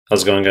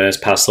How's it going, guys?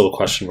 Past level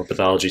question for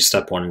pathology,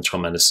 step 1,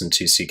 internal medicine,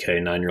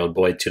 2CK, 9-year-old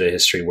boy, 2-day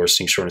history,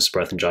 worsening shortness of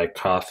breath and dry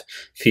cough,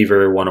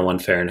 fever, 101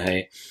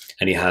 Fahrenheit,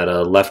 and he had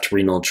a left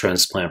renal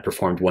transplant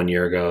performed 1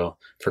 year ago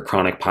for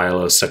chronic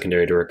pyelo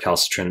secondary to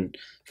recalcitrant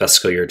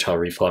vesicoureteral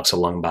reflux. A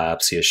lung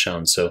biopsy is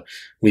shown. So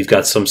we've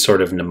got some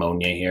sort of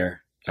pneumonia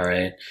here, all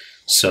right?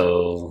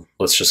 So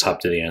let's just hop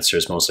to the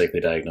answers. Most likely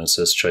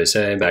diagnosis, choice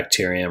A,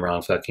 bacterium,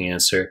 wrong fucking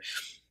answer.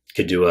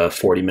 Could do a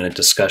 40-minute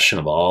discussion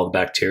of all the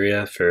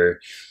bacteria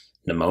for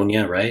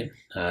pneumonia, right?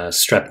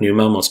 Strep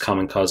pneumo, most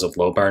common cause of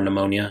lobar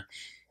pneumonia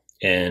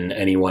in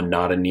anyone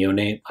not a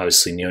neonate.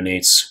 Obviously,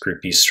 neonates,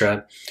 group B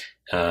strep.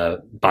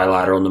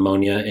 Bilateral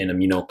pneumonia in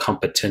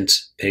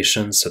immunocompetent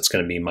patients, that's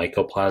going to be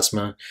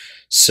mycoplasma.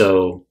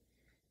 So,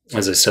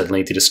 as I said,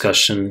 lengthy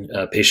discussion.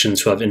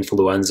 Patients who have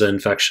influenza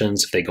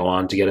infections, if they go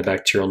on to get a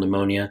bacterial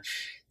pneumonia,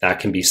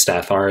 that can be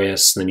Staph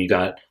aureus. And then you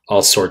got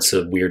all sorts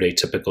of weird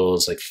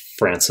atypicals like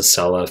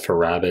Francisella for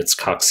rabbits,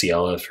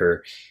 Coxiella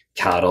for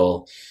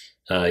cattle.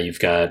 You've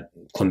got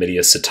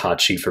Chlamydia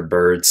psittaci for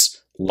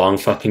birds. Long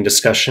fucking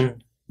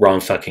discussion, wrong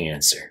fucking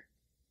answer.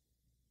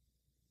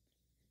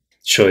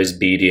 Choice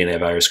B, DNA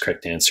virus,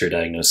 correct answer.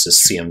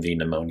 Diagnosis, CMV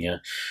pneumonia.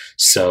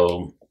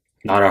 So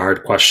not a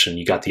hard question.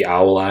 You got the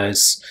owl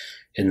eyes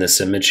in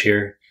this image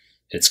here.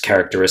 It's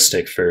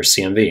characteristic for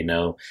CMV.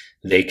 Now,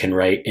 they can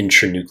write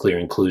intranuclear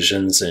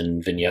inclusions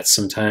in vignettes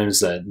sometimes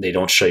that they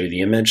don't show you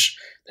the image.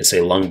 They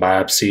say lung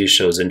biopsy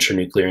shows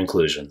intranuclear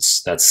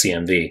inclusions. That's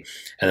CMV.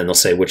 And then they'll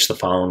say which the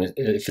following,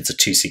 if it's a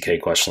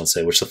 2CK question, let's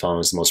say which the following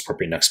is the most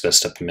appropriate next best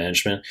step to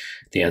management.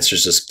 The answer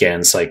is just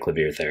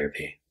ganciclovir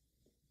therapy.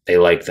 They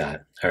like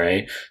that, all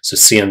right? So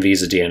CMV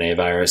is a DNA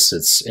virus.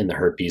 It's in the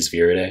herpes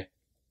viridae.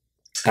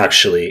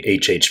 Actually,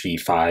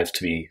 HHV5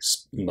 to be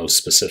most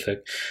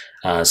specific.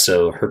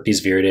 So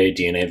herpes viridae,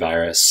 DNA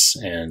virus,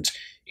 and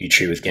you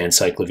treat with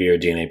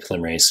ganciclovir, DNA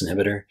polymerase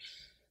inhibitor.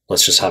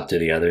 Let's just hop to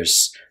the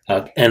others.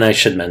 And I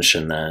should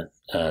mention that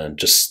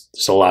there's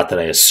a lot that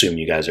I assume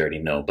you guys already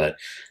know, but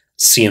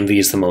CMV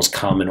is the most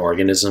common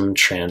organism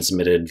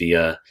transmitted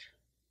via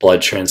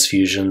blood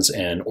transfusions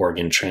and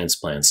organ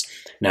transplants.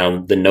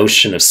 Now, the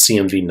notion of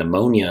CMV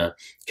pneumonia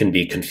can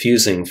be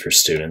confusing for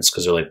students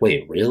because they're like,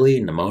 wait, really?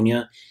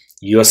 Pneumonia?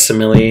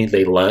 USMLE,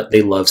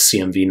 they love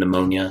CMV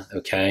pneumonia,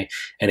 okay?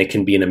 And it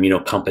can be in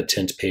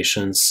immunocompetent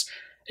patients.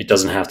 It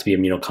doesn't have to be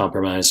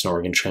immunocompromised in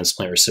organ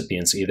transplant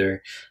recipients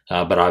either,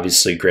 but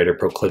obviously greater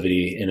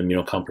proclivity in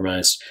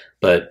immunocompromised.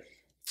 But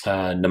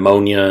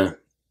pneumonia,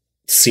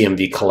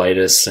 CMV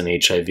colitis and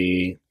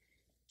HIV,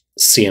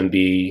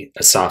 CMV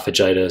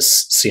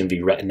esophagitis,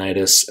 CMV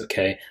retinitis,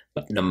 okay?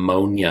 But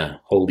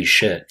pneumonia, holy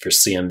shit, for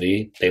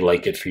CMV, they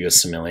like it for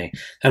USMLE.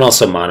 And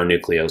also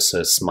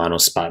mononucleosis,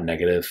 monospot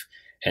negative,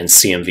 and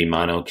CMV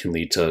mono can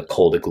lead to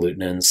cold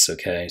agglutinins,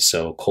 okay?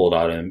 So cold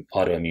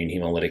autoimmune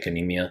hemolytic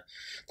anemia.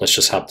 Let's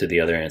just hop to the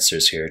other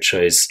answers here.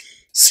 Choice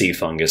C,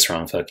 fungus,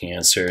 wrong fucking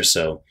answer.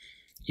 So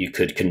you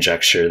could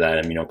conjecture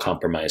that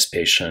immunocompromised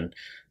patient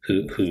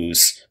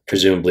who's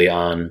presumably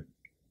on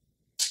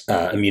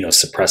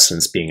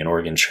immunosuppressants, being an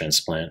organ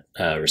transplant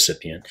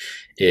recipient,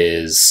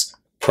 is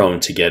prone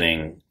to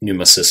getting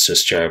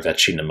pneumocystis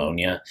jirovecii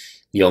pneumonia.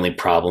 The only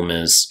problem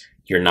is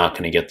you're not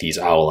going to get these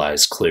owl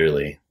eyes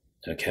clearly,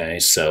 okay?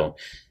 So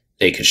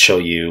they could show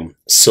you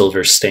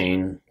silver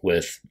stain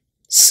with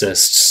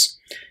cysts.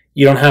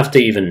 You don't have to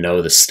even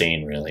know the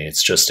stain, really.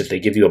 It's just if they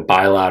give you a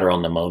bilateral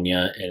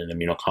pneumonia in an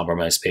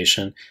immunocompromised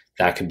patient,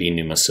 that could be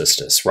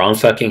pneumocystis. Wrong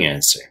fucking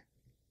answer.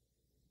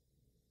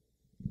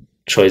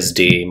 Choice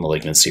D,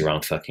 malignancy,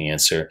 wrong fucking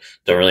answer.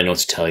 Don't really know what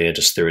to tell you.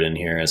 Just threw it in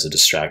here as a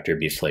distractor,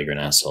 be a flagrant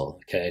asshole.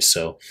 Okay,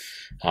 so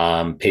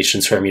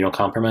patients who are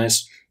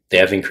immunocompromised, they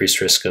have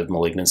increased risk of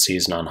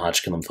malignancies,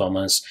 non-Hodgkin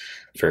lymphomas.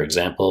 For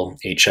example,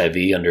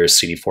 HIV under a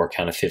CD4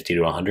 count of 50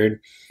 to 100,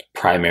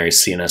 primary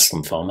CNS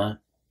lymphoma.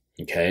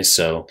 Okay,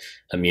 so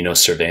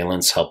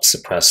immunosurveillance helps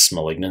suppress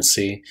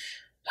malignancy.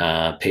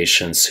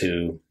 Patients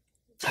who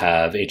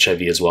have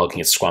HIV as well can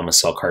get squamous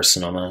cell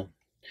carcinoma.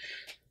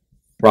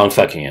 Wrong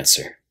fucking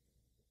answer.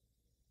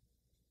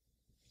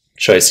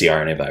 Choice C,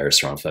 RNA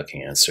virus, wrong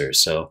fucking answer.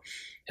 So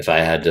if I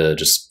had to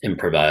just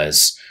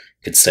improvise,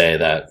 I could say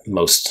that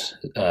most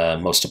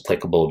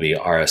applicable would be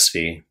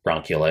RSV,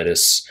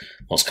 bronchiolitis,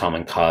 most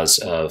common cause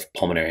of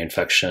pulmonary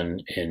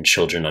infection in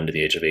children under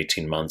the age of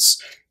 18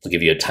 months. I'll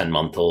give you a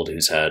 10-month-old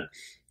who's had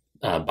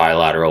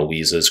bilateral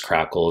wheezes,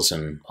 crackles,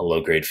 and a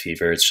low-grade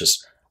fever. It's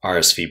just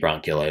RSV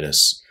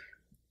bronchiolitis.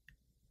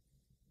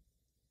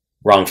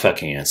 Wrong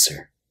fucking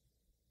answer.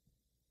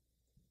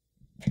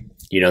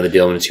 You know the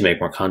deal. Once you make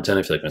more content,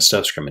 if you like my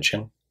stuff, subscribe my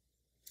channel.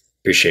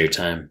 Appreciate your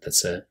time.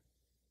 That's it.